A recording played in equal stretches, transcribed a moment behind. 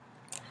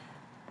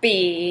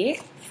B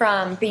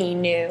from Be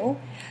New.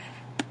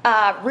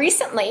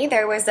 Recently,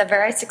 there was a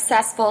very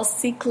successful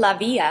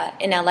Ciclavia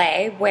in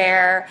LA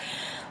where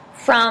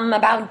from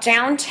about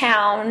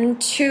downtown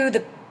to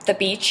the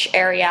beach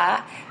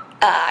area,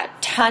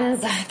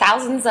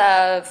 thousands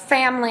of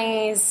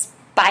families,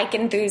 bike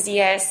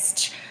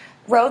enthusiasts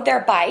rode their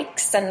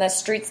bikes and the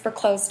streets were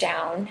closed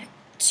down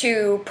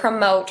to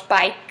promote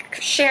bike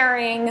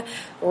sharing,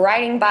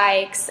 riding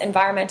bikes,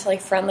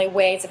 environmentally friendly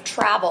ways of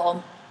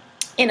travel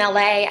in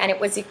LA, and it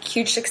was a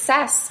huge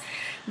success.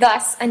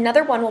 Thus,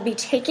 another one will be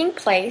taking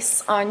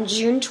place on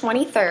June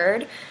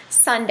 23rd,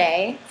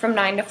 Sunday, from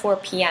 9 to 4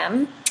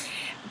 p.m.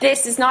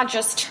 This is not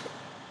just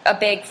a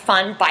big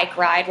fun bike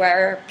ride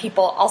where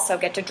people also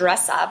get to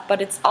dress up,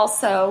 but it's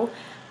also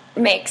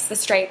makes the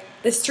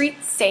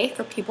streets safe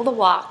for people to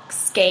walk,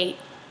 skate,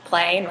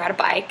 play, and ride a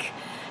bike.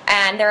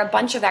 And there are a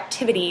bunch of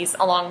activities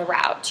along the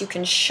route. You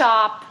can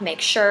shop,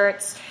 make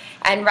shirts,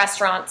 and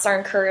restaurants are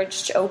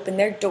encouraged to open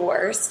their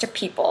doors to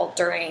people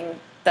during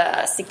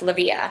the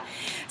Ciclavia.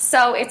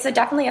 So it's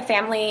definitely a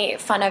family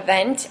fun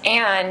event,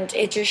 and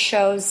it just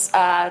shows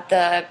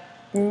the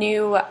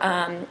new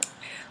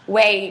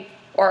way,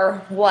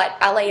 or what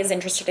LA is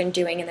interested in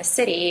doing in the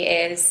city,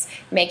 is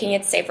making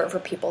it safer for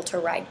people to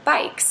ride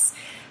bikes.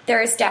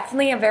 There is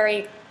definitely a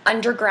very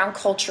underground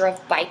culture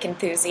of bike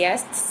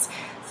enthusiasts,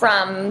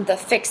 from the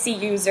fixie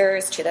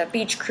users to the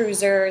beach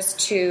cruisers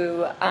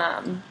to,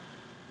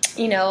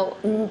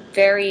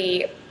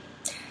 very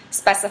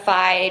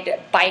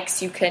specified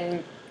bikes. You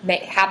can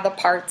have the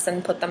parts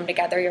and put them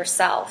together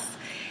yourself.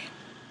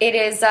 It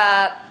is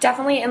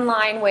definitely in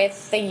line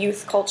with the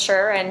youth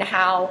culture and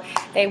how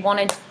they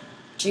want to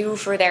do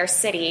for their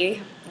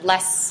city.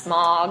 Less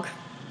smog,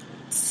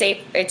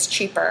 safe, it's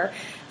cheaper.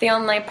 The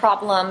only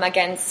problem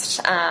against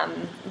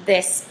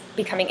this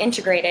becoming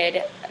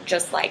integrated,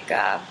 just like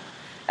a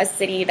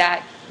city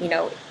that,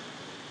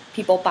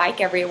 people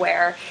bike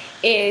everywhere,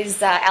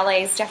 is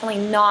LA is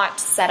definitely not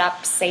set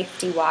up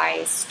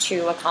safety-wise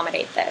to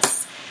accommodate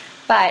this.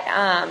 But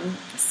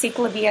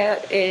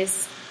Ciclavia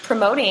is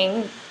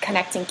promoting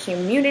connecting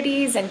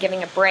communities and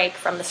giving a break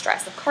from the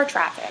stress of car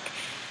traffic,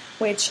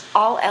 which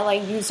all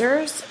LA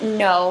users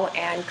know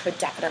and could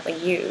definitely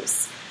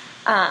use.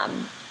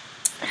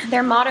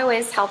 Their motto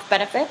is health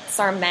benefits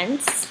are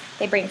immense.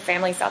 They bring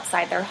families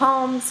outside their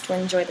homes to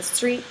enjoy the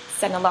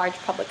streets and a large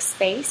public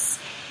space.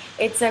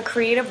 It's a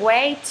creative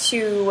way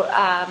to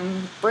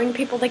bring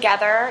people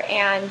together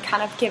and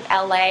kind of give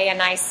LA a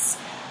nice,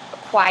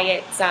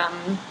 quiet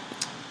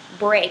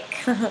break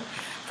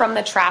from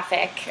the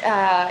traffic.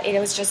 It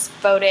was just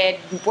voted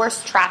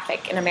worst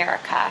traffic in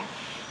America.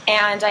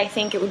 And I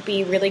think it would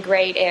be really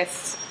great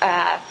if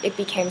it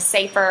became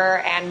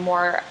safer and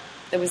more,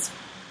 there was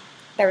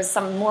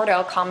some more to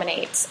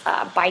accommodate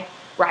bike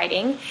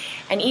riding.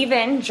 And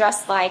even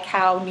just like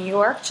how New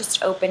York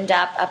just opened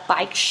up a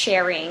bike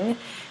sharing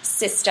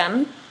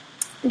system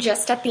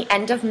just at the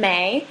end of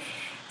May.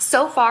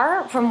 So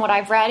far, from what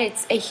I've read,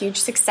 it's a huge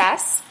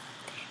success.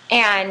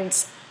 And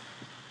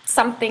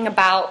something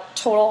about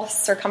total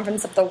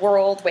circumference of the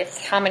world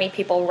with how many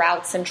people,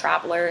 routes, and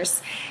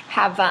travelers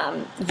have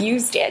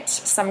used it.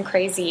 Some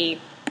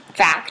crazy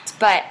fact.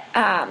 But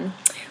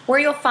where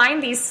you'll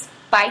find these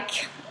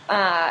bike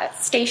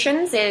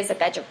stations is at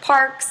the edge of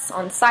parks,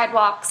 on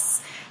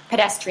sidewalks,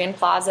 pedestrian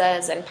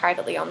plazas, and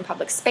privately owned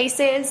public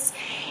spaces.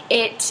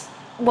 It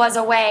was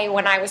a way,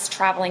 when I was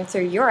traveling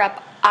through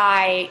Europe,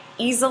 I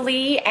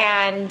easily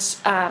and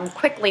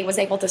quickly was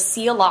able to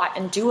see a lot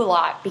and do a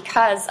lot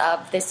because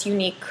of this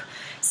unique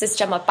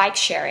system of bike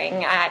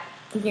sharing at,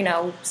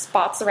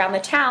 spots around the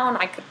town.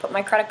 I could put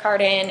my credit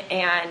card in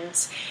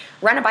and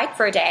rent a bike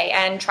for a day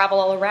and travel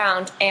all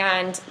around,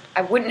 and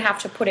I wouldn't have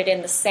to put it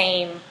in the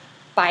same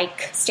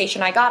bike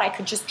station I got. I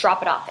could just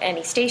drop it off at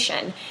any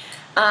station.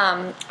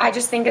 I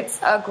just think it's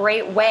a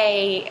great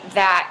way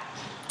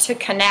to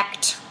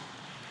connect,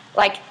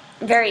 like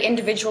very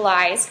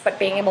individualized, but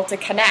being able to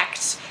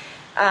connect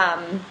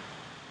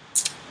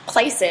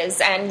places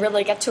and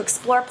really get to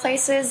explore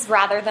places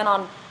rather than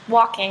on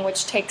walking,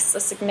 which takes a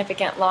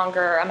significant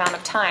longer amount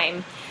of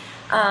time.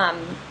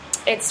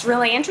 It's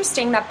really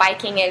interesting that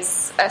biking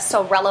is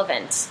so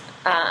relevant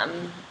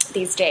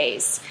these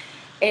days.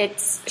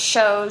 It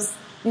shows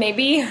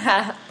maybe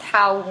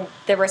how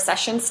the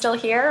recession's still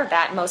here,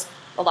 that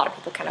a lot of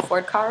people can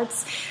afford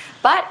cars.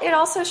 But it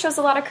also shows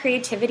a lot of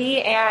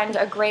creativity and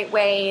a great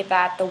way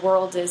that the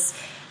world is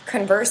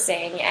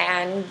conversing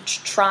and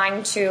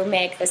trying to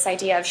make this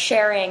idea of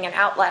sharing and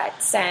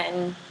outlets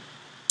and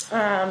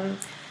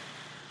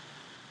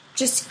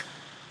just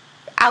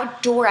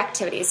outdoor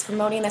activities,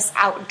 promoting this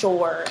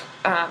outdoor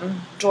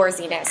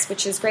doorsiness,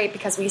 which is great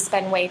because we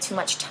spend way too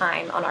much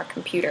time on our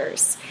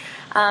computers.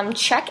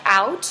 Check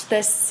out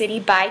the City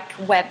Bike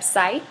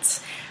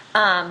website.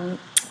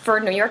 For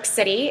New York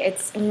City,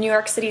 it's New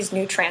York City's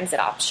new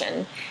transit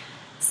option.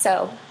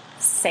 So,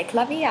 c'est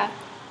la vie.